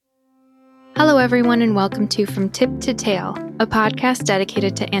Hello, everyone, and welcome to From Tip to Tail, a podcast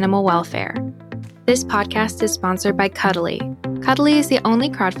dedicated to animal welfare. This podcast is sponsored by Cuddly. Cuddly is the only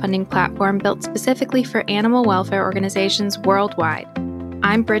crowdfunding platform built specifically for animal welfare organizations worldwide.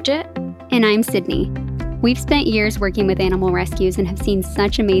 I'm Bridget. And I'm Sydney. We've spent years working with animal rescues and have seen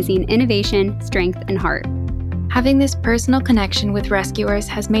such amazing innovation, strength, and heart. Having this personal connection with rescuers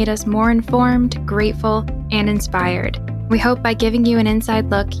has made us more informed, grateful, and inspired. We hope by giving you an inside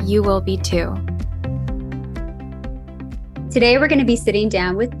look, you will be too. Today, we're going to be sitting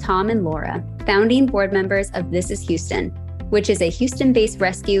down with Tom and Laura, founding board members of This Is Houston, which is a Houston-based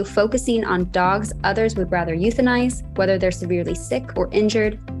rescue focusing on dogs others would rather euthanize, whether they're severely sick or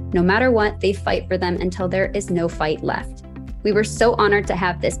injured. No matter what, they fight for them until there is no fight left. We were so honored to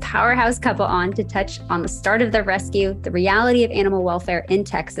have this powerhouse couple on to touch on the start of their rescue, the reality of animal welfare in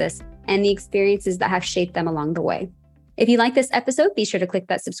Texas, and the experiences that have shaped them along the way. If you like this episode, be sure to click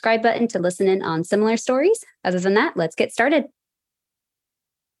that subscribe button to listen in on similar stories. Other than that, let's get started.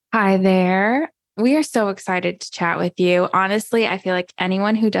 Hi there. We are so excited to chat with you. Honestly, I feel like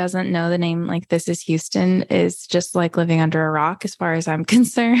anyone who doesn't know the name like This Is Houston is just like living under a rock as far as I'm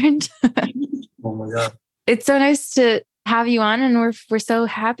concerned. Oh my God. It's so nice to have you on, and we're so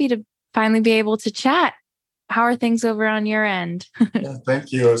happy to finally be able to chat. How are things over on your end? Yeah,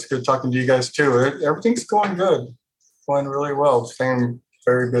 thank you. It's good talking to you guys too. Everything's going good. Going really well. Staying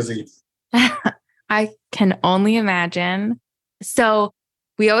very busy. I can only imagine. So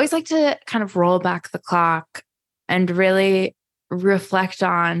we always like to kind of roll back the clock and really reflect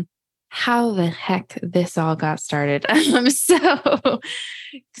on how the heck this all got started.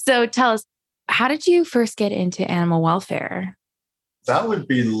 So tell us, how did you first get into animal welfare? That would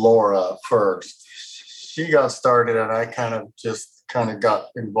be Laura first. She got started and I kind of got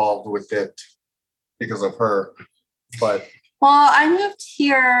involved with it because of her. But well, I moved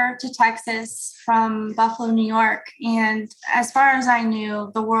here to Texas from Buffalo, New York. And as far as I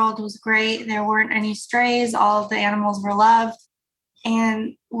knew, the world was great. There weren't any strays. All of the animals were loved.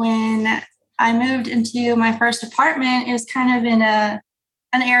 And when I moved into my first apartment, it was kind of in an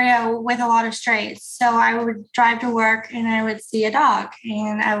area with a lot of strays. So I would drive to work and I would see a dog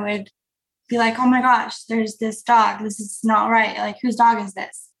and I would be like, oh my gosh, there's this dog. This is not right. Like, whose dog is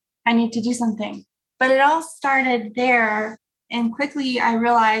this? I need to do something. But it all started there. And quickly I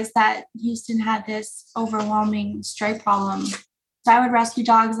realized that Houston had this overwhelming stray problem. So I would rescue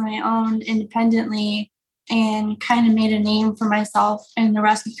dogs on my own independently and kind of made a name for myself in the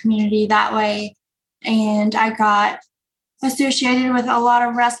rescue community that way. And I got associated with a lot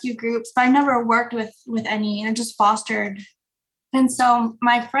of rescue groups, but I never worked with any, and I just fostered. And so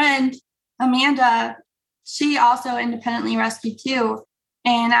my friend, Amanda, she also independently rescued too.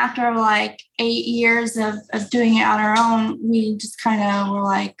 And after like 8 years of doing it on our own, we just kind of were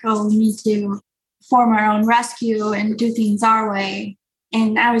like, oh, we need to form our own rescue and do things our way.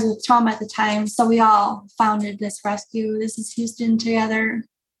 And I was with Tom at the time. So we all founded this rescue. This Is Houston together.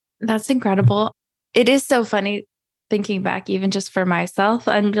 That's incredible. It is so funny thinking back, even just for myself,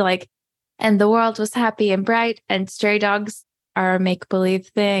 and like, and the world was happy and bright and stray dogs are a make-believe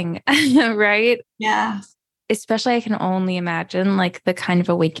thing, right? Yeah. Especially, I can only imagine like the kind of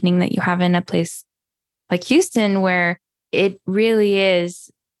awakening that you have in a place like Houston, where it really is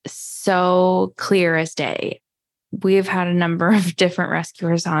so clear as day. We've had a number of different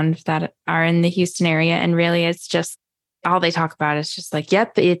rescuers on that are in the Houston area, and really it's just all they talk about is just like,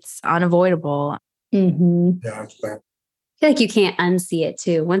 yep, it's unavoidable. Mm-hmm. yeah, it's bad. I feel like you can't unsee it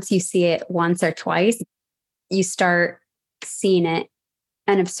too. Once you see it once or twice, you start seeing it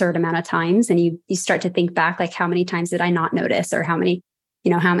an absurd amount of times. And you start to think back, like, how many times did I not notice, or how many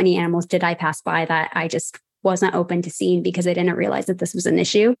animals did I pass by that I just wasn't open to seeing because I didn't realize that this was an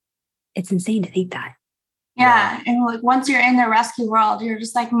issue. It's insane to think that. Yeah. And like once you're in the rescue world, you're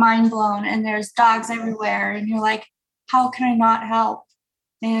just like mind blown, and there's dogs everywhere. And you're like, how can I not help?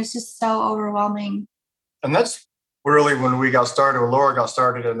 And it's just so overwhelming. And that's really when we got started, when Laura got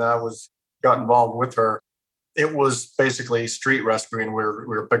started and I got involved with her. It was basically street rescuing. We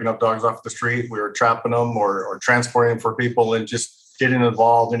were picking up dogs off the street. We were trapping them or transporting them for people and just getting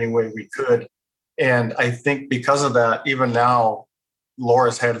involved any way we could. And I think because of that, even now,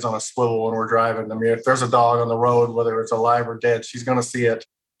 Laura's head is on a swivel when we're driving. I mean, if there's a dog on the road, whether it's alive or dead, she's going to see it.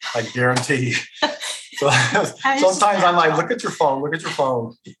 I guarantee. So sometimes I'm like, look at your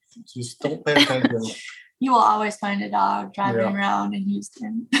phone. Just don't pay attention. You will always find a dog driving around in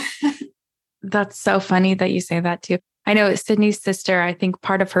Houston. That's so funny that you say that too. I know Sydney's sister, I think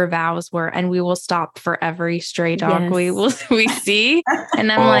part of her vows were, and we will stop for every stray dog we see.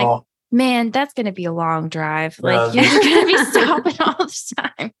 And I'm like, man, that's going to be a long drive. Like, you're going to be stopping all the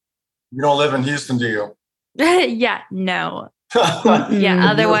time. You don't live in Houston, do you? Yeah, no. Yeah,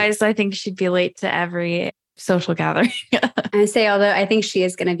 otherwise I think she'd be late to every social gathering. I say, although I think she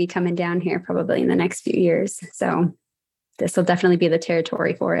is going to be coming down here probably in the next few years. So this will definitely be the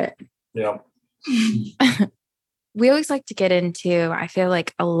territory for it. Yeah. We always like to get into, I feel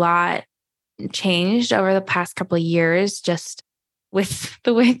like a lot changed over the past couple of years, just with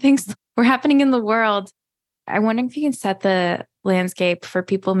the way things were happening in the world. I wonder if you can set the landscape for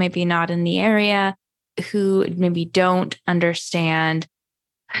people maybe not in the area who maybe don't understand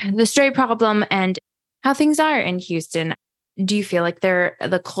the stray problem and how things are in Houston. Do you feel like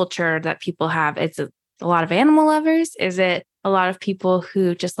the culture that people have, it's a lot of animal lovers? Is it a lot of people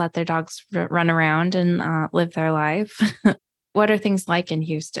who just let their dogs run around and live their life? What are things like in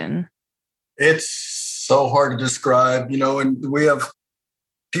Houston? It's so hard to describe, and we have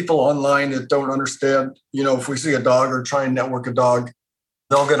people online that don't understand, if we see a dog or try and network a dog,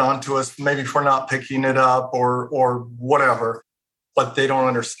 they'll get onto us maybe for not picking it up or whatever, but they don't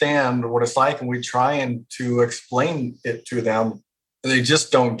understand what it's like. And we try and to explain it to them. They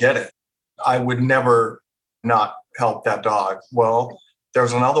just don't get it. I would never not help that dog. Well,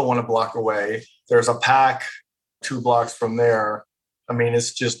 there's another one a block away. There's a pack 2 blocks from there. I mean,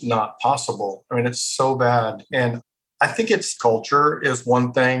 it's just not possible. I mean, it's so bad. And I think it's culture is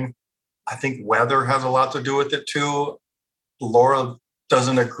one thing. I think weather has a lot to do with it too. Laura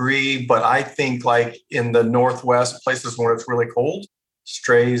doesn't agree, but I think like in the Northwest, places where it's really cold,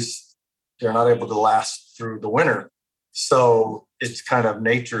 strays, they're not able to last through the winter. So it's kind of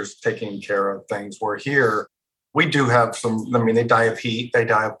nature's taking care of things. Where here, we do have they die of heat, they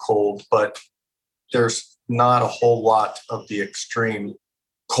die of cold, but there's not a whole lot of the extreme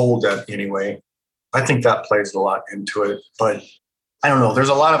cold anyway. I think that plays a lot into it, but I don't know. There's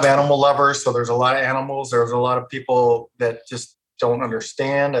a lot of animal lovers, so there's a lot of animals. There's a lot of people that just don't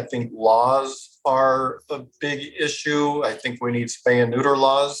understand. I think laws are a big issue. I think we need spay and neuter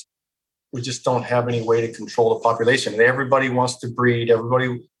laws. We just don't have any way to control the population. Everybody wants to breed.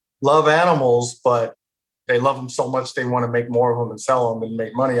 Everybody love animals, but they love them so much they want to make more of them and sell them and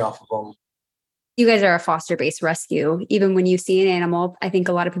make money off of them. You guys are a foster-based rescue. Even when you see an animal, I think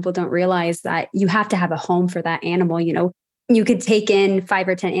a lot of people don't realize that you have to have a home for that animal. You could take in 5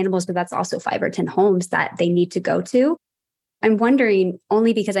 or 10 animals, but that's also 5 or 10 homes that they need to go to. I'm wondering,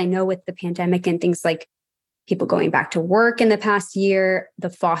 only because I know with the pandemic and things like people going back to work in the past year, the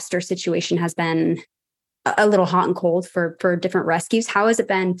foster situation has been a little hot and cold for different rescues. How has it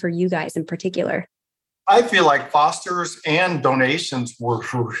been for you guys in particular? I feel like fosters and donations were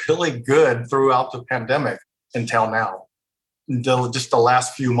really good throughout the pandemic until now. Just the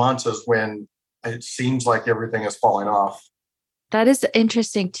last few months is when it seems like everything is falling off. That is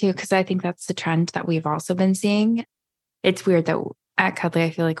interesting too, because I think that's the trend that we've also been seeing. It's weird that at Cuddly,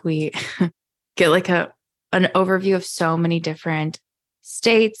 I feel like we get like an overview of so many different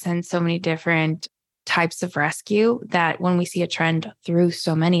states and so many different types of rescue that when we see a trend through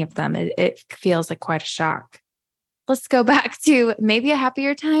so many of them, it feels like quite a shock. Let's go back to maybe a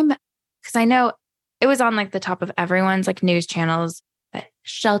happier time, because I know it was on like the top of everyone's like news channels that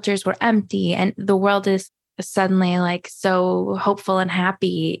shelters were empty and the world is suddenly like so hopeful and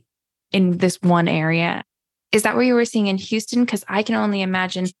happy in this one area. Is that what you were seeing in Houston? Because I can only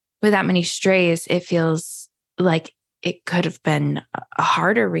imagine with that many strays, it feels like it could have been a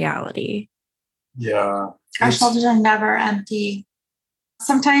harder reality. Yeah. Our shelters are never empty.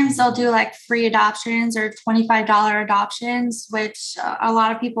 Sometimes they'll do like free adoptions or $25 adoptions, which a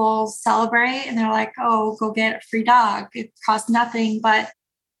lot of people celebrate. And they're like, oh, go get a free dog. It costs nothing. But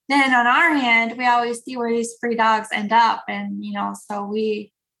then on our hand, we always see where these free dogs end up. And, so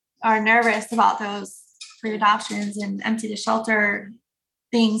we are nervous about those free adoptions and empty the shelter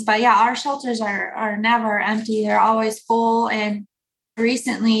things. But yeah, our shelters are never empty. They're always full. And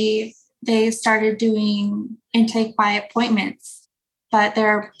recently they started doing intake by appointments, but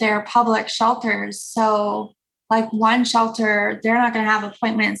they're public shelters. So like one shelter, they're not going to have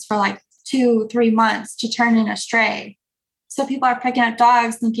appointments for like 2-3 months to turn in a stray. So people are picking up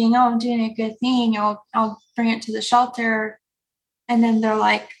dogs thinking, oh, I'm doing a good thing. I'll bring it to the shelter. And then they're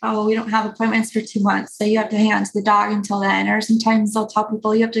like, oh, we don't have appointments for 2 months. So you have to hang on to the dog until then. Or sometimes they'll tell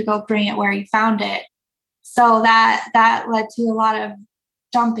people you have to go bring it where you found it. So that led to a lot of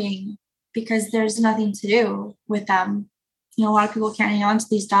dumping because there's nothing to do with them. A lot of people can't hang on to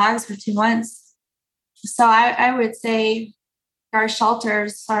these dogs for 2 months. So I would say our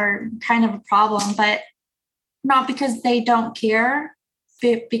shelters are kind of a problem, but not because they don't care.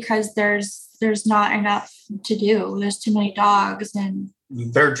 because there's not enough to do. There's too many dogs and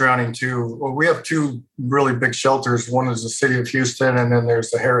they're drowning too. Well, we have two really big shelters. One is the city of Houston, and then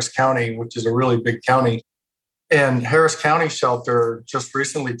there's the Harris County, which is a really big county. And Harris County Shelter just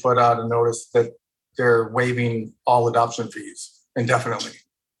recently put out a notice that they're waiving all adoption fees indefinitely.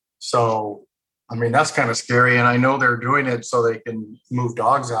 So, I mean, that's kind of scary. And I know they're doing it so they can move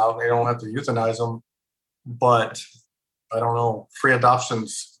dogs out. They don't have to euthanize them. But I don't know. Free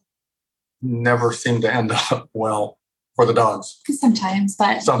adoptions never seem to end up well for the dogs. Sometimes,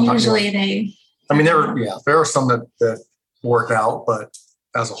 but usually they. I mean, there are some that work out, but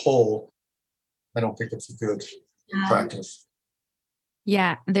as a whole, I don't think it's a good practice.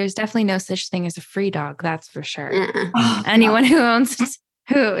 Yeah, there's definitely no such thing as a free dog. That's for sure. Anyone who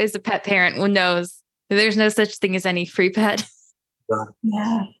is a pet parent knows there's no such thing as any free pet.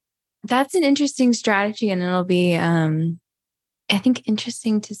 Yeah. That's an interesting strategy. And it'll be, I think,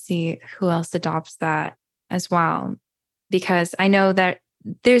 interesting to see who else adopts that as well. Because I know that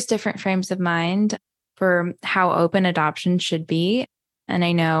there's different frames of mind for how open adoption should be. And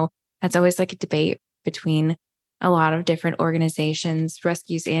I know that's always like a debate between a lot of different organizations,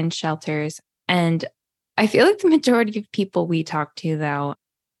 rescues and shelters. And I feel like the majority of people we talk to, though,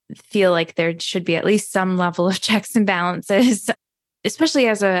 feel like there should be at least some level of checks and balances, especially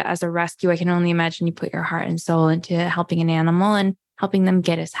as a rescue. I can only imagine you put your heart and soul into helping an animal and helping them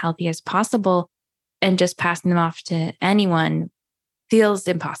get as healthy as possible. And just passing them off to anyone feels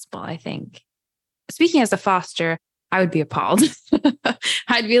impossible, I think. Speaking as a foster, I would be appalled.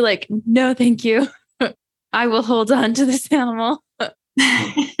 I'd be like, no, thank you. I will hold on to this animal.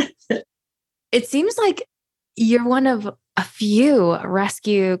 It seems like you're one of a few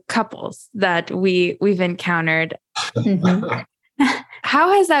rescue couples that we've encountered.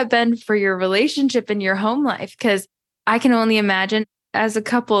 How has that been for your relationship in your home life? Because I can only imagine as a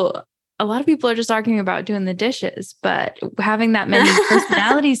couple, a lot of people are just arguing about doing the dishes, but having that many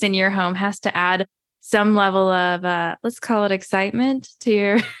personalities in your home has to add some level of, let's call it excitement to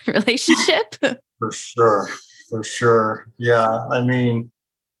your relationship. For sure. Yeah. I mean,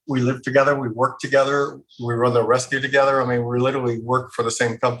 we live together, we work together, we run the rescue together. I mean, we literally work for the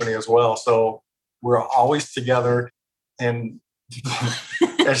same company as well. So we're always together. And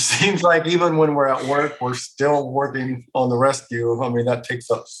it seems like even when we're at work, we're still working on the rescue. I mean, that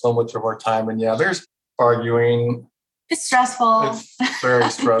takes up so much of our time. And yeah, there's arguing. It's stressful. It's very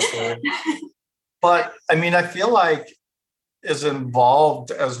stressful. But I mean, I feel like as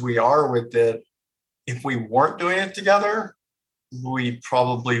involved as we are with it, if we weren't doing it together, we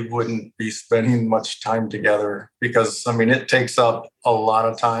probably wouldn't be spending much time together because, I mean, it takes up a lot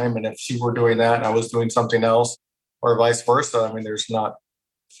of time. And if she were doing that and I was doing something else or vice versa, I mean, there's not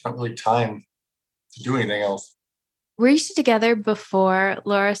really time to do anything else. Were you together before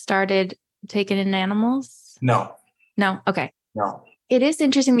Laura started taking in animals? No. Okay. No. It is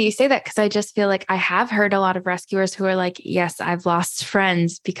interesting that you say that because I just feel like I have heard a lot of rescuers who are like, yes, I've lost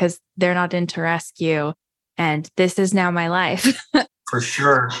friends because they're not into rescue. And this is now my life. For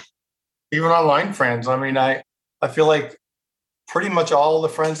sure. Even online friends. I mean, I feel like pretty much all the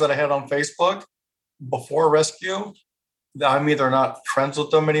friends that I had on Facebook before rescue, I'm either not friends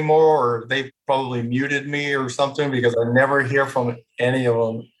with them anymore or they probably muted me or something because I never hear from any of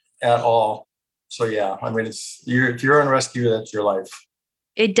them at all. So yeah, I mean, if you're in rescue, that's your life.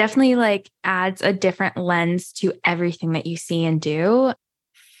 It definitely like adds a different lens to everything that you see and do,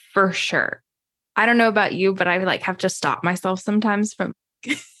 for sure. I don't know about you, but I like have to stop myself sometimes from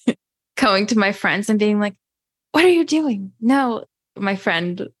going to my friends and being like, "What are you doing?" No, my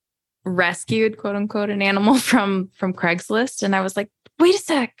friend rescued, quote unquote, an animal from Craigslist, and I was like, "Wait a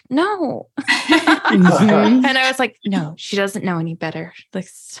sec, no." And I was like, "No, she doesn't know any better. Like,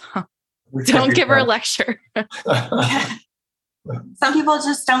 stop. Don't give her a lecture." Some people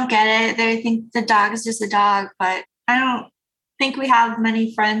just don't get it. They think the dog is just a dog, but I don't think we have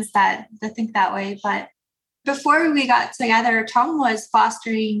many friends that think that way. But before we got together, Tom was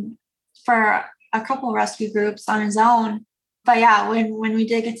fostering for a couple rescue groups on his own. But yeah, when we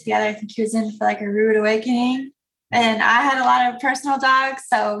did get together, I think he was in for like a rude awakening. And I had a lot of personal dogs,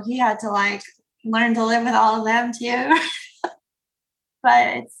 so he had to like learn to live with all of them too.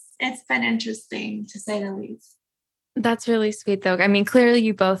 But it's been interesting to say the least. That's really sweet though. I mean, clearly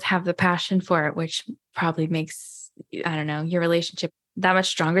you both have the passion for it, which probably makes, I don't know, your relationship that much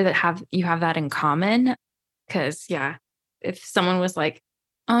stronger that you have that in common. Because yeah, if someone was like,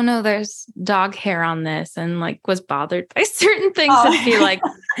 "Oh no, there's dog hair on this," and like was bothered by certain things, it'd be like,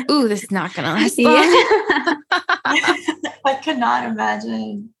 "Ooh, this is not gonna last long." I could not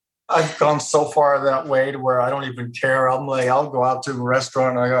imagine. I've gone so far that way to where I don't even care. I'm like, I'll go out to a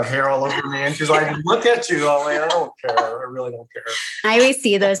restaurant and I got hair all over me. And she's like, look at you. I'm like, I don't care. I really don't care. I always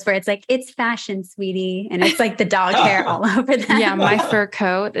see those where it's like, it's fashion, sweetie. And it's like the dog hair all over them. Yeah, my fur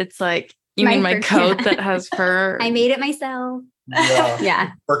coat. It's like, you mean my coat that has fur? I made it myself. Yeah.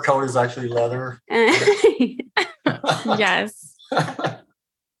 Yeah. Her coat is actually leather. Yes.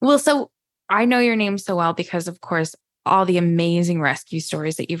 Well, so I know your name so well because, of course, all the amazing rescue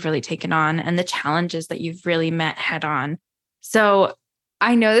stories that you've really taken on and the challenges that you've really met head on. So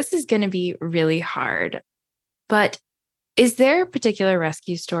I know this is going to be really hard, but is there a particular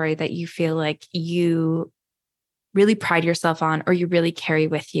rescue story that you feel like you really pride yourself on or you really carry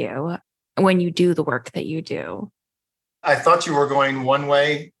with you when you do the work that you do? I thought you were going one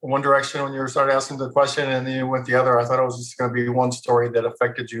direction when you started asking the question, and then you went the other. I thought it was just going to be one story that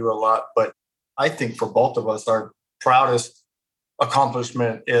affected you a lot. But I think for both of us, our proudest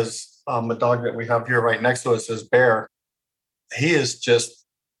accomplishment is a dog that we have here right next to us is Bear. He is just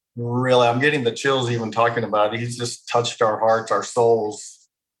really, I'm getting the chills even talking about it. He's just touched our hearts, our souls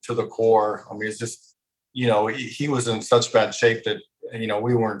to the core. I mean, it's just, he was in such bad shape that,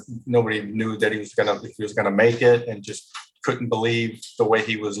 nobody knew that he was going to make it, and just couldn't believe the way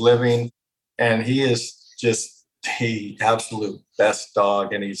he was living. And he is just the absolute best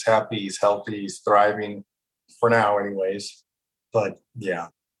dog, and he's happy, he's healthy, he's thriving for now anyways. But yeah,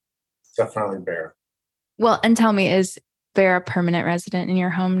 definitely Bear. Well, and tell me, is Bear a permanent resident in your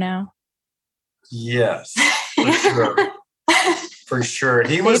home now? Yes, for sure. For sure.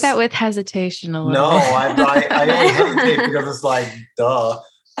 He was. Say that with hesitation a little. No, I only hesitate because it's like, duh.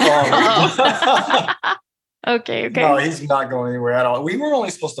 Okay. No, he's not going anywhere at all. We were only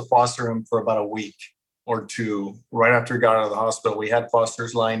supposed to foster him for about a week or two. Right after he got out of the hospital, we had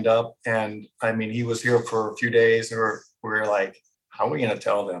fosters lined up. And I mean, he was here for a few days, and we were like, how are we going to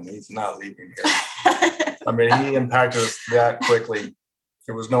tell them he's not leaving here? I mean, he impacted us that quickly.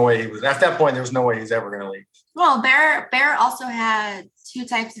 There was no way at that point, there was no way he's ever going to leave. Well, Bear also had 2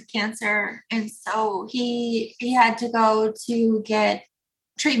 types of cancer. And so he had to go to get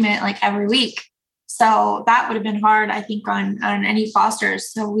treatment like every week. So that would have been hard, I think, on any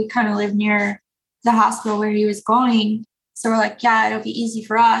fosters. So we kind of lived near the hospital where he was going. So we're like, yeah, it'll be easy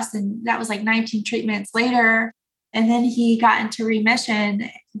for us. And that was like 19 treatments later. And then he got into remission,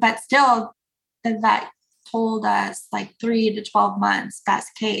 but still the vet told us like 3 to 12 months,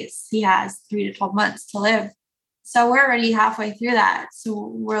 best case, he has 3 to 12 months to live. So we're already halfway through that.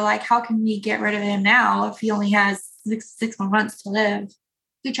 So we're like, how can we get rid of him now if he only has six more months to live?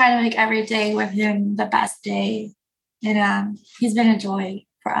 We try to make every day with him the best day. And he's been a joy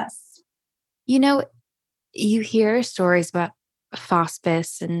for us. You hear stories about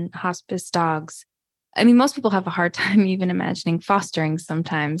hospice and hospice dogs. I mean, most people have a hard time even imagining fostering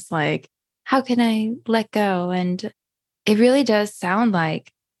sometimes. Like, how can I let go? And it really does sound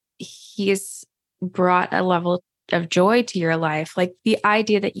like he's brought a level of joy to your life. Like the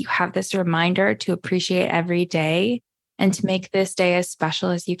idea that you have this reminder to appreciate every day and to make this day as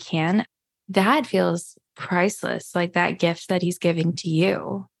special as you can, that feels priceless. Like that gift that he's giving to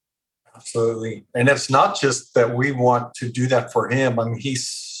you. Absolutely. And it's not just that we want to do that for him. I mean,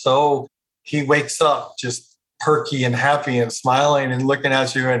 he wakes up just perky and happy and smiling and looking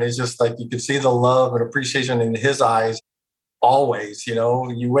at you. And it's just like, you can see the love and appreciation in his eyes always.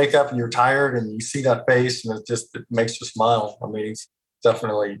 You wake up and you're tired and you see that face, and it makes you smile. I mean, he's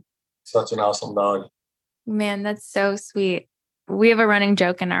definitely such an awesome dog. Man, that's so sweet. We have a running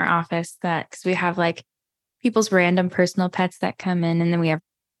joke in our office that because we have like people's random personal pets that come in, and then we have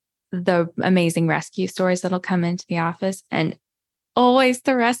the amazing rescue stories that'll come into the office. And always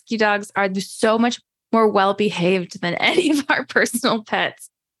the rescue dogs are so much more well-behaved than any of our personal pets.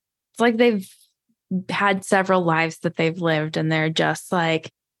 It's like they've had several lives that they've lived, and they're just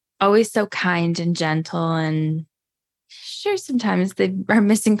like always so kind and gentle. And sure, sometimes they are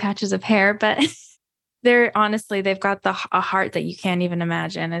missing patches of hair, but they've got a heart that you can't even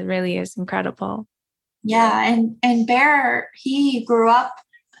imagine. It really is incredible. Yeah. And Bear, he grew up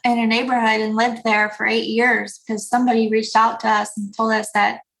in a neighborhood and lived there for 8 years because somebody reached out to us and told us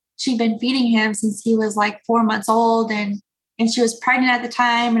that she'd been feeding him since he was like 4 months old, and she was pregnant at the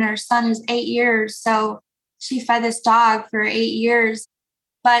time, and her son is 8 years. So she fed this dog for 8 years,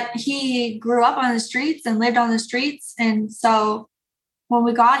 but he grew up on the streets and lived on the streets. And so when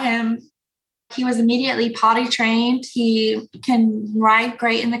we got him, he was immediately potty trained. He can ride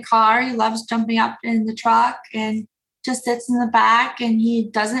great in the car. He loves jumping up in the truck and just sits in the back, and he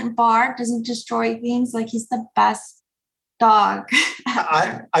doesn't bark, doesn't destroy things. Like, he's the best dog.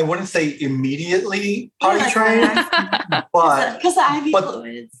 I wouldn't say immediately potty trained, but because the IV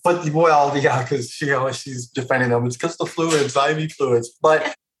fluids. But well, yeah, because she's defending them. It's because the fluids, IV fluids.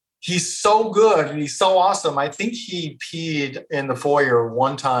 But he's so good and he's so awesome. I think he peed in the foyer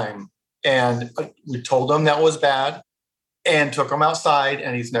one time, and we told him that was bad, and took him outside,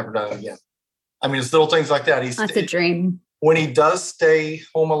 and he's never done it again. I mean, it's little things like that. That's a dream. When he does stay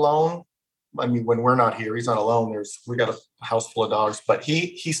home alone. I mean, when we're not here, he's not alone. We got a house full of dogs, but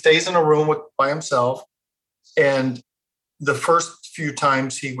he stays in a room by himself. And the first few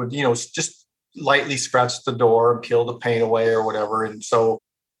times he would, just lightly scratch the door and peel the paint away or whatever. And so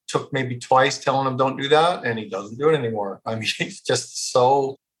took maybe twice telling him don't do that, and he doesn't do it anymore. I mean, he's just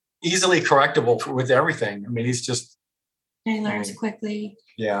so easily correctable with everything. I mean, he learns quickly.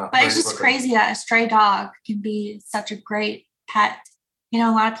 Yeah. But it's just crazy that a stray dog can be such a great pet. A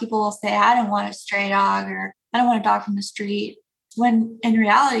lot of people will say, I don't want a stray dog, or I don't want a dog from the street. When in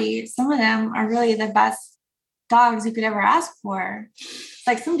reality, some of them are really the best dogs you could ever ask for. It's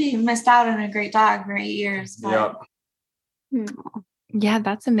like somebody missed out on a great dog for 8 years. But... Yeah,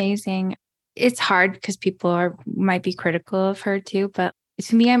 that's amazing. It's hard because people might be critical of her too. But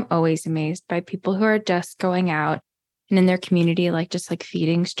to me, I'm always amazed by people who are just going out and in their community, just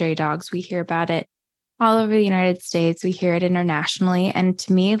feeding stray dogs. We hear about it all over the United States. We hear it internationally. And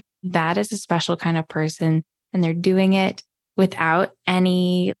to me, that is a special kind of person. And they're doing it without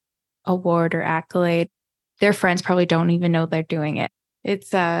any award or accolade. Their friends probably don't even know they're doing it.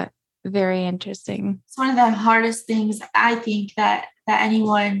 It's very interesting. It's one of the hardest things I think that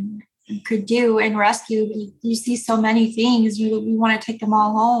anyone could do in rescue. You see so many things. You want to take them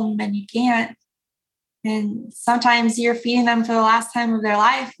all home and you can't. And sometimes you're feeding them for the last time of their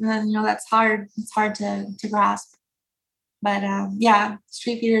life. And then, that's hard. It's hard to grasp. But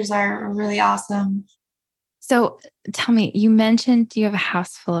street feeders are really awesome. So tell me, you mentioned you have a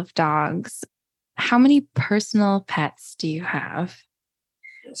house full of dogs. How many personal pets do you have?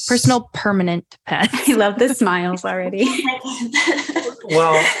 Personal permanent pets. I love the smiles already.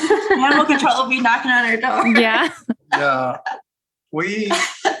 Well, animal control will be knocking on our door. Yeah. Yeah. We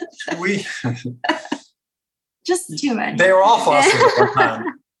just too many. They were all fostered at one time,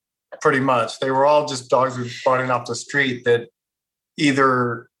 pretty much. They were all just dogs we brought in off the street that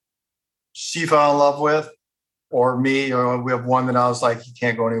either she fell in love with or me, or we have one that I was like, you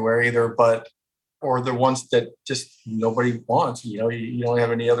can't go anywhere either, or the ones that just nobody wants, you don't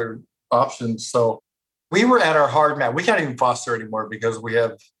have any other options. So we were at our hard mat. We can't even foster anymore because we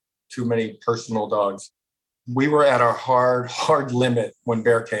have too many personal dogs. We were at our hard limit when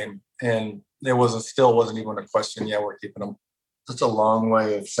Bear came, and still wasn't even a question. Yeah, we're keeping them. That's a long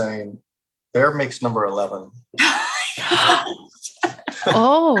way of saying Bear makes number 11.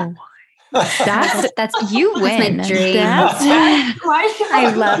 Oh, that's you win. That's my dream.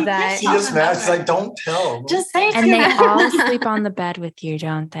 I love that. She just mad. She's like, don't tell them. Just say. And they all sleep on the bed with you,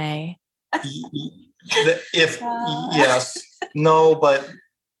 don't they? Yes, no, but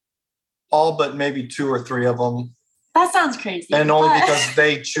all but maybe 2 or 3 of them. That sounds crazy. And only because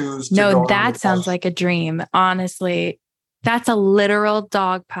they choose to No, go that sounds like a dream. Honestly, that's a literal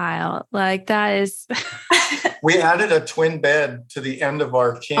dog pile. That is. We added a twin bed to the end of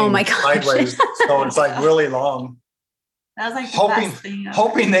our king. Oh my gosh. Sideways, so it's really long. That was the best thing ever.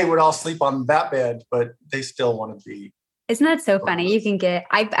 Hoping they would all sleep on that bed, but they still want to be. Isn't that so funny? You can get.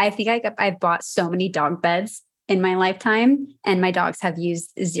 I think I've bought so many dog beds in my lifetime, and my dogs have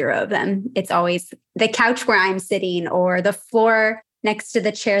used 0 of them. It's always the couch where I'm sitting, or the floor next to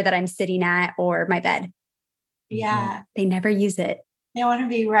the chair that I'm sitting at, or my bed. Yeah. They never use it. They want to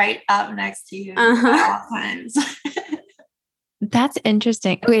be right up next to you at all times. That's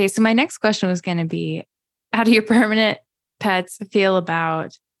interesting. Okay, so my next question was going to be, how do your permanent pets feel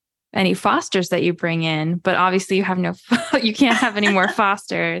about any fosters that you bring in? But obviously you can't have any more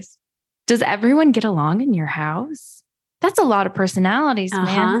fosters. Does everyone get along in your house? That's a lot of personalities,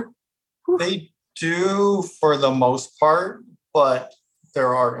 man. They do for the most part, but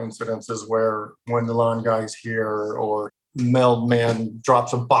there are incidences where when the lawn guy's here or mailman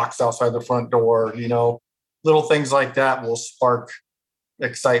drops a box outside the front door, little things like that will spark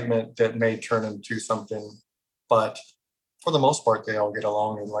excitement that may turn into something. But for the most part, they all get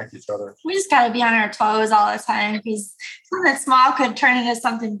along and like each other. We just got to be on our toes all the time because something small could turn into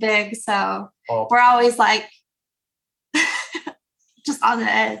something big. So we're always just on the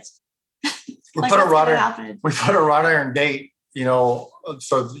edge. We put a wrought iron gate,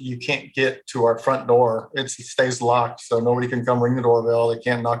 so you can't get to our front door. It stays locked, so nobody can come ring the doorbell. They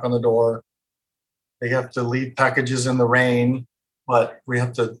can't knock on the door. They have to leave packages in the rain, but we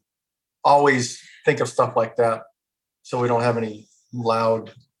have to always think of stuff like that. so we don't have any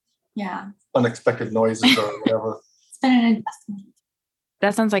loud, unexpected noises or whatever. It's been an investment.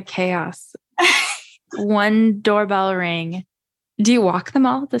 That sounds like chaos. One doorbell ring. Do you walk them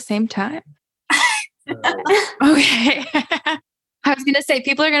all at the same time? Okay. I was going to say,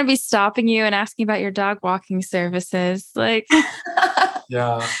 people are going to be stopping you and asking about your dog walking services. Like,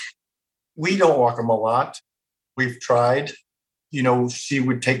 yeah, we don't walk them a lot. We've tried, she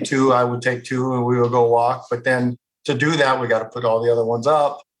would take 2, I would take 2, and we would go walk. But then to do that, we got to put all the other ones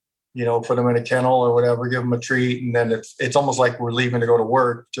up, put them in a kennel or whatever, give them a treat. And then it's almost like we're leaving to go to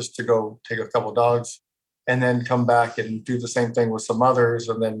work just to go take a couple of dogs and then come back and do the same thing with some others.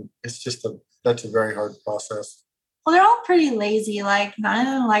 And then it's just that's a very hard process. Well, they're all pretty lazy. Like, none of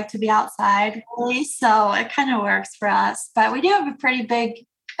them like to be outside, really. So it kind of works for us. But we do have a pretty big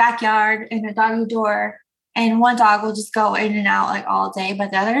backyard and a doggy door. And one dog will just go in and out like all day.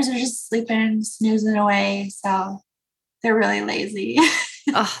 But the others are just sleeping, snoozing away. So they're really lazy.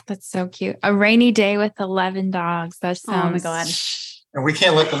 Oh, that's so cute. A rainy day with 11 dogs. That sounds... Oh my God. And we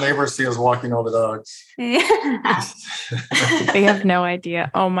can't let the neighbors see us walking all the dogs. They have no idea.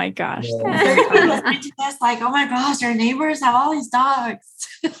 Oh my gosh. Like, oh my gosh, our neighbors have all these dogs.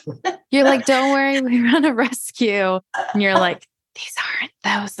 You're like, don't worry, we run a rescue. And you're like, these aren't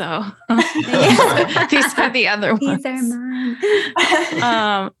those though. These are the other ones. These are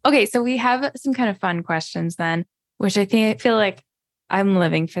mine. Okay, so we have some kind of fun questions then, which I feel like I'm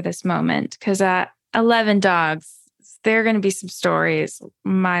living for this moment because 11 dogs, there are going to be some stories.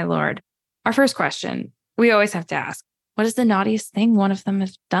 My Lord. Our first question, we always have to ask, what is the naughtiest thing one of them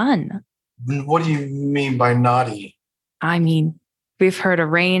has done? What do you mean by naughty? I mean, we've heard a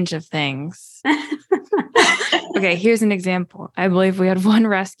range of things. Okay, here's an example. I believe we had one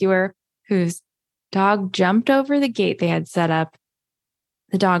rescuer whose dog jumped over the gate they had set up.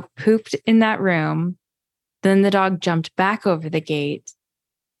 The dog pooped in that room. Then the dog jumped back over the gate.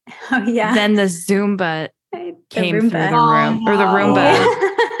 Oh, yeah. Then the Zumba came through the room, or the Roomba.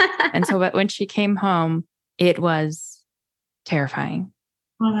 And so when she came home, it was terrifying.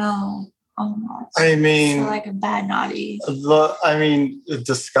 Oh, no. Oh, no. I mean, so like a bad naughty.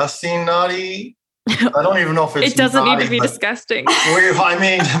 Disgusting naughty. I don't even know if it's it doesn't naughty, need to be disgusting.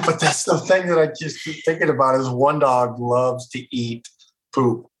 But that's the thing that I just keep thinking about is one dog loves to eat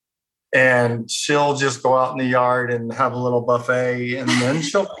poop. And she'll just go out in the yard and have a little buffet, and then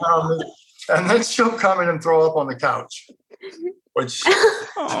she'll come in and throw up on the couch. Which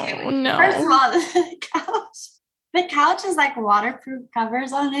oh no! First of all, the couch is like waterproof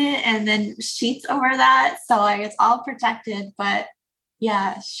covers on it, and then sheets over that, so like it's all protected. But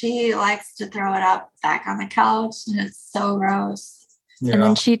yeah, she likes to throw it up back on the couch, and it's so gross. Yeah. And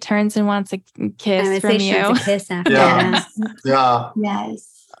then she turns and wants a kiss from you. She wants a kiss after. Yeah. Yeah. Yes.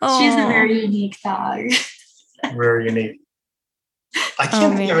 She's a very unique dog. Very unique. I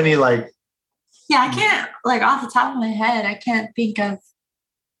can't think of any Yeah, I can't, off the top of my head, I can't think of.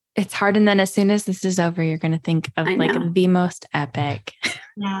 It's hard. And then as soon as this is over, you're going to think of the most epic.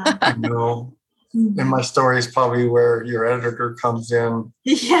 Yeah. I know. And my story is probably where your editor comes in.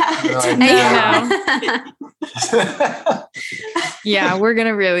 Yeah. Yeah, we're going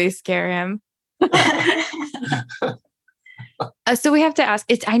to really scare him. So we have to ask,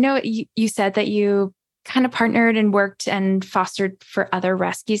 I know you said that you kind of partnered and worked and fostered for other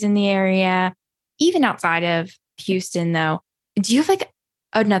rescues in the area, even outside of Houston, though. Do you have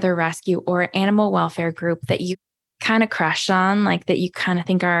another rescue or animal welfare group that you kind of crush on, that you kind of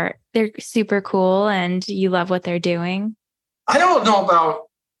think they're super cool and you love what they're doing? I don't know about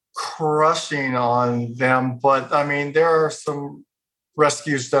crushing on them, but there are some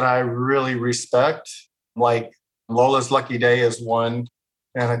rescues that I really respect, like Lola's Lucky Day is one.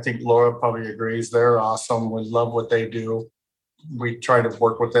 And I think Laura probably agrees. They're awesome. We love what they do. We try to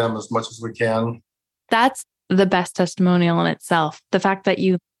work with them as much as we can. That's the best testimonial in itself. The fact that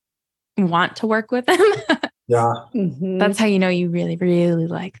you want to work with them. Yeah. Mm-hmm. That's how you know you really, really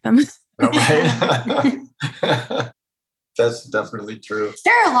like them. Right? That's definitely true.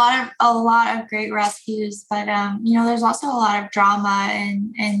 There are a lot of great rescues, but there's also a lot of drama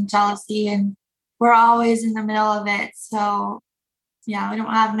and jealousy, and we're always in the middle of it. So yeah, we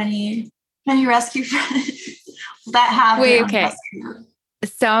don't have many rescue friends that have. Wait, okay.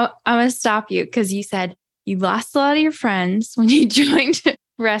 So I'm going to stop you because you said you lost a lot of your friends when you joined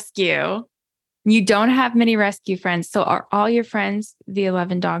rescue. You don't have many rescue friends. So are all your friends the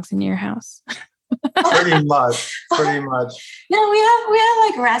 11 dogs in your house? Pretty much. No, we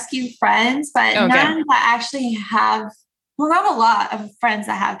have rescue friends, but none that actually have. Well, not a lot of friends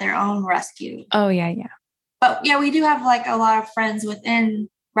that have their own rescue. Oh yeah. But yeah, we do have a lot of friends within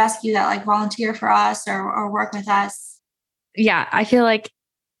rescue that volunteer for us or work with us. yeah, I feel like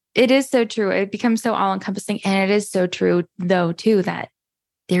it is so true. It becomes so all encompassing. And it is so true, though, too, that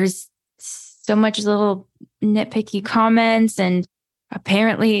there's so much little nitpicky comments. And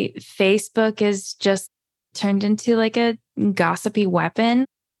apparently, Facebook is just turned into like a gossipy weapon.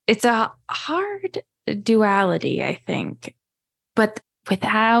 It's a hard duality, I think. But with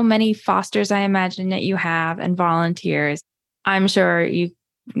how many fosters I imagine that you have and volunteers, I'm sure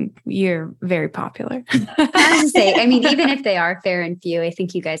you're very popular. I have to say, I mean, even if they are fair and few, I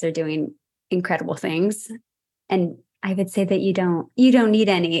think you guys are doing incredible things. And I would say that you don't need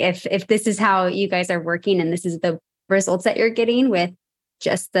any. If this is how you guys are working and this is the results that you're getting with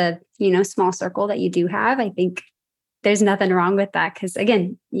just the, small circle that you do have, I think there's nothing wrong with that. Because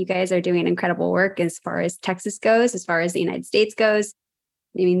again, you guys are doing incredible work as far as Texas goes, as far as the United States goes.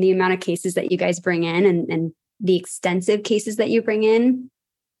 I mean, the amount of cases that you guys bring in and the extensive cases that you bring in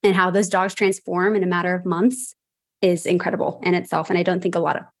and how those dogs transform in a matter of months is incredible in itself. And I don't think a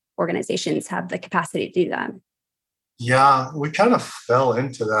lot of organizations have the capacity to do that. Yeah, we kind of fell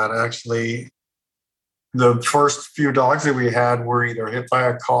into that, actually. The first few dogs that we had were either hit by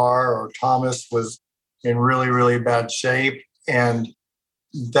a car or Thomas was in really, really bad shape. And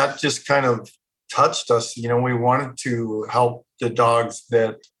that just kind of touched us. We wanted to help the dogs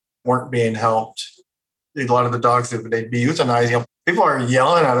that weren't being helped. A lot of the dogs, they'd be euthanized. People are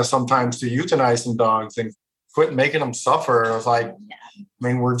yelling at us sometimes to euthanize some dogs and quit making them suffer. And I was like,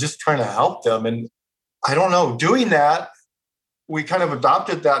 we're just trying to help them. And I don't know, doing that, we kind of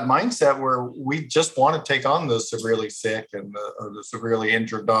adopted that mindset where we just want to take on the severely sick and the severely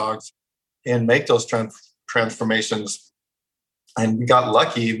injured dogs and make those transformations. And we got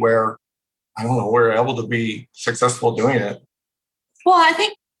lucky where, I don't know, we're able to be successful doing it. Well, I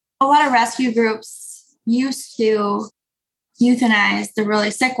think a lot of rescue groups used to euthanize the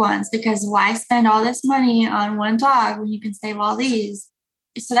really sick ones because why spend all this money on one dog when you can save all these?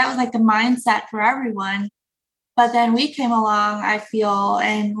 So that was like the mindset for everyone. But then we came along, I feel,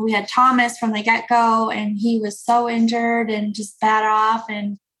 and we had Thomas from the get-go, and he was so injured and just bad off.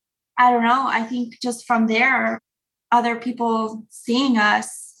 And I don't know, I think just from there, other people seeing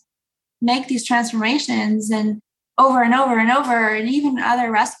us make these transformations and over and over and over, and even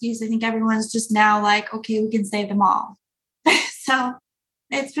other rescues, I think everyone's just now like, okay, we can save them all. So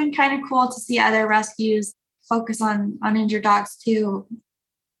it's been kind of cool to see other rescues focus on injured dogs too.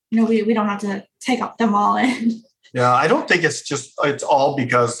 We don't have to take them all in. Yeah, I don't think it's all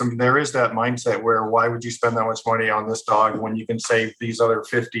because there is that mindset where why would you spend that much money on this dog when you can save these other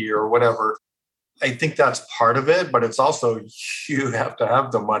 50 or whatever. I think that's part of it, but it's also you have to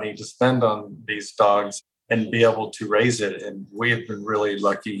have the money to spend on these dogs and be able to raise it. And we have been really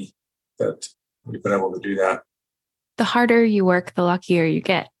lucky that we've been able to do that. The harder you work, the luckier you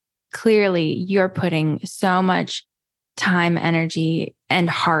get. Clearly, you're putting so much time, energy, and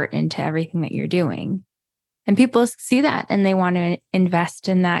heart into everything that you're doing. And people see that and they want to invest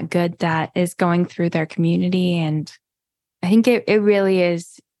in that good that is going through their community. And I think it really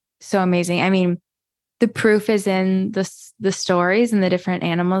is so amazing. I mean, the proof is in the stories and the different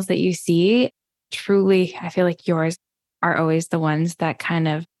animals that you see. Truly, I feel like yours are always the ones that kind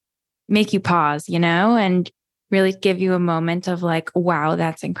of make you pause, and really give you a moment of like, wow,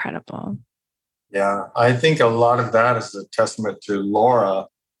 that's incredible. Yeah, I think a lot of that is a testament to Laura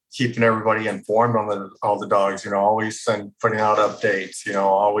keeping everybody informed on all the dogs, always putting out updates,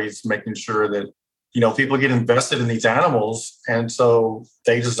 always making sure that, people get invested in these animals. And so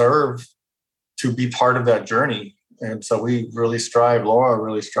they deserve to be part of that journey. And so Laura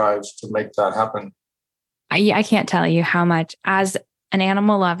really strives to make that happen. I can't tell you how much, as an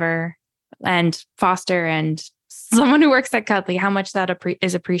animal lover and foster and someone who works at Cuddly, how much that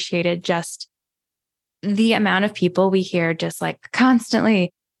is appreciated. Just the amount of people we hear just like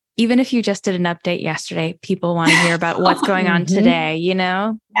constantly, even if you just did an update yesterday, people want to hear about what's going on today,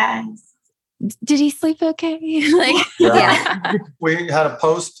 Yes. Did he sleep okay? Yeah. We had a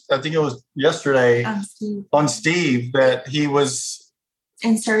post, I think it was yesterday, on Steve that he was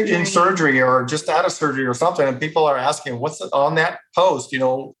in surgery or just out of surgery or something. And people are asking, what's on that post?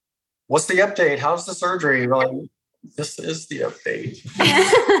 What's the update? How's the surgery? Like, this is the update.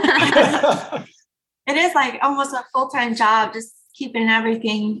 It is like almost a full-time job, just keeping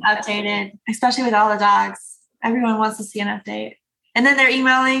everything updated, especially with all the dogs. Everyone wants to see an update. And then they're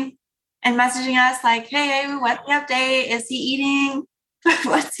emailing and messaging us like, hey, what's the update? Is he eating?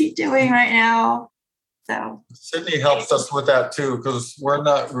 What's he doing right now? So Sydney helps us with that too, because we're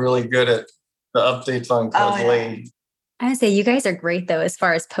not really good at the updates on Cuddly. I would say you guys are great though, as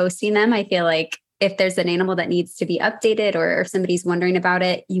far as posting them. I feel like if there's an animal that needs to be updated or if somebody's wondering about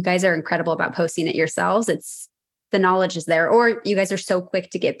it, you guys are incredible about posting it yourselves. It's the knowledge is there, or you guys are so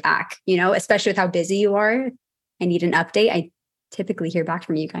quick to get back, especially with how busy you are. I need an update. I typically hear back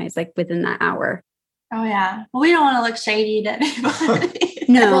from you guys like within that hour. Oh yeah. Well, we don't want to look shady to anybody.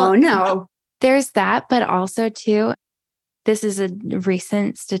 No. There's that, but also too, this is a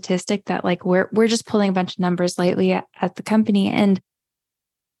recent statistic that like we're just pulling a bunch of numbers lately at the company, and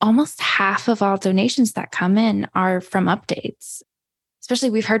almost half of all donations that come in are from updates. Especially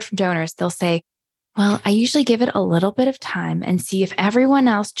we've heard from donors, they'll say, well, I usually give it a little bit of time and see if everyone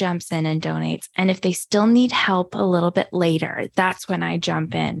else jumps in and donates. And if they still need help a little bit later, that's when I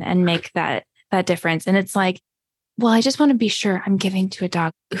jump in and make that difference. And it's like, well, I just want to be sure I'm giving to a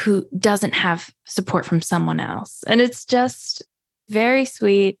dog who doesn't have support from someone else. And it's just very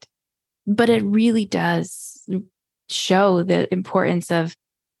sweet, but it really does show the importance of,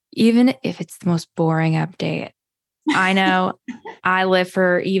 even if it's the most boring update. I know I live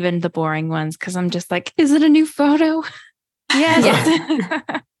for even the boring ones because I'm just like, is it a new photo? Yes.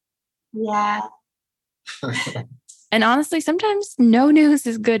 Yeah. And honestly, sometimes no news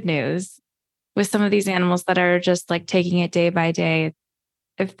is good news with some of these animals that are just like taking it day by day.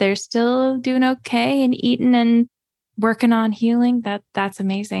 If they're still doing okay and eating and working on healing, that's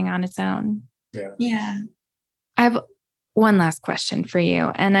amazing on its own. Yeah. I have one last question for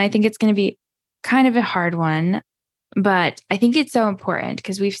you. And I think it's going to be kind of a hard one, but I think it's so important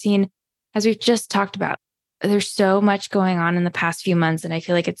because we've seen, as we've just talked about, there's so much going on in the past few months. And I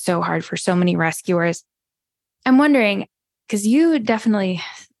feel like it's so hard for so many rescuers. I'm wondering, because you definitely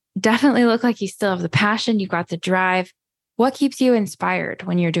look like you still have the passion, you got the drive. What keeps you inspired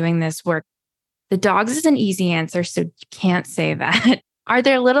when you're doing this work? The dogs is an easy answer, so you can't say that. Are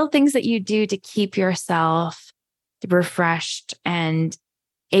there little things that you do to keep yourself refreshed and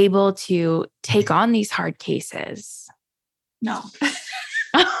able to take on these hard cases? No.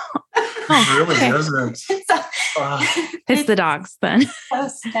 It really isn't. It's the dogs then. So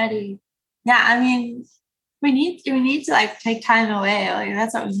steady. Yeah, I mean, we need to like take time away. Like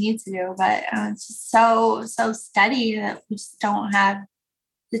that's what we need to do. But it's just so steady that we just don't have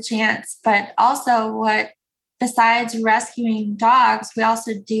the chance. But also, besides rescuing dogs, we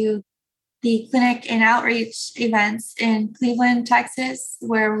also do the clinic and outreach events in Cleveland, Texas,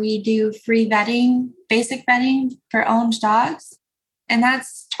 where we do free vetting, basic vetting for owned dogs. And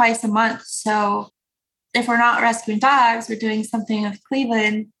that's twice a month. So if we're not rescuing dogs, we're doing something with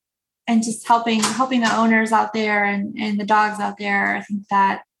Cleveland and just helping the owners out there and the dogs out there. I think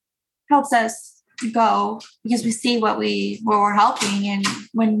that helps us go because we see what we're helping. And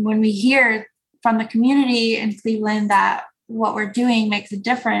when we hear from the community in Cleveland that what we're doing makes a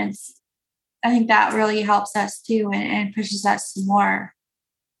difference, I think that really helps us too and pushes us more.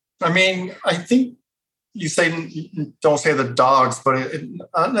 I mean, I think you don't say the dogs, but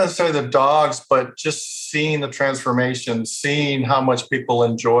not necessarily the dogs, but just seeing the transformation, seeing how much people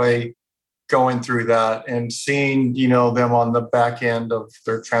enjoy going through that and seeing, them on the back end of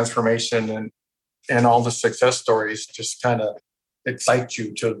their transformation and all the success stories just kind of excite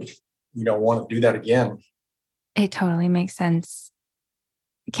you to, want to do that again. It totally makes sense.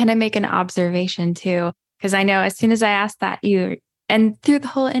 Can I make an observation too? Because I know as soon as I asked that, and through the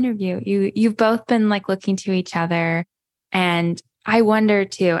whole interview, you've both been like looking to each other. And I wonder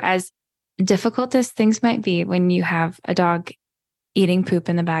too, as difficult as things might be when you have a dog eating poop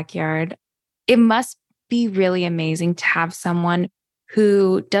in the backyard, it must be really amazing to have someone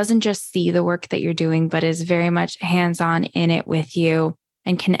who doesn't just see the work that you're doing, but is very much hands-on in it with you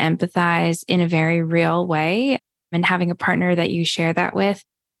and can empathize in a very real way, and having a partner that you share that with.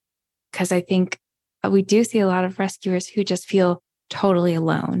 Because I think we do see a lot of rescuers who just feel totally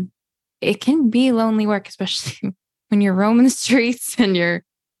alone. It can be lonely work, especially when you're roaming the streets and you're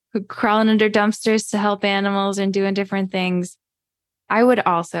crawling under dumpsters to help animals and doing different things. I would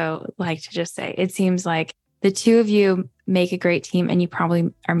also like to just say, it seems like the two of you make a great team and you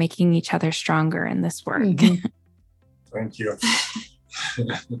probably are making each other stronger in this work. Mm-hmm. Thank you.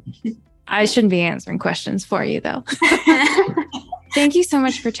 I shouldn't be answering questions for you though. Thank you so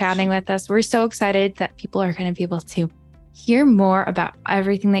much for chatting with us. We're so excited that people are going to be able to hear more about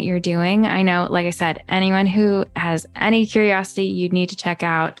everything that you're doing. I know, like I said, anyone who has any curiosity, you need to check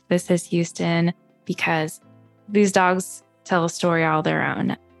out This Is Houston because these dogs tell a story all their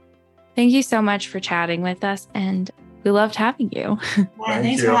own. Thank you so much for chatting with us, and we loved having you.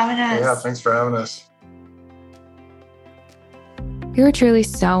 Thanks for having us. Yeah, thanks for having us. We were truly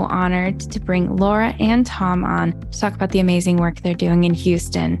so honored to bring Laura and Tom on to talk about the amazing work they're doing in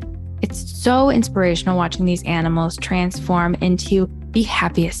Houston. It's so inspirational watching these animals transform into the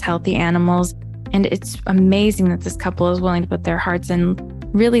happiest, healthy animals. And it's amazing that this couple is willing to put their hearts and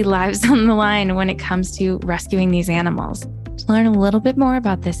really lives on the line when it comes to rescuing these animals. To learn a little bit more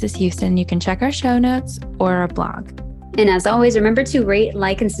about This is Houston, you can check our show notes or our blog. And as always, remember to rate,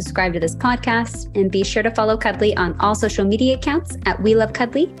 like, and subscribe to this podcast. And be sure to follow Cuddly on all social media accounts at We Love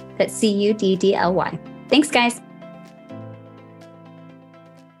Cuddly. That's CUDDLY. Thanks, guys.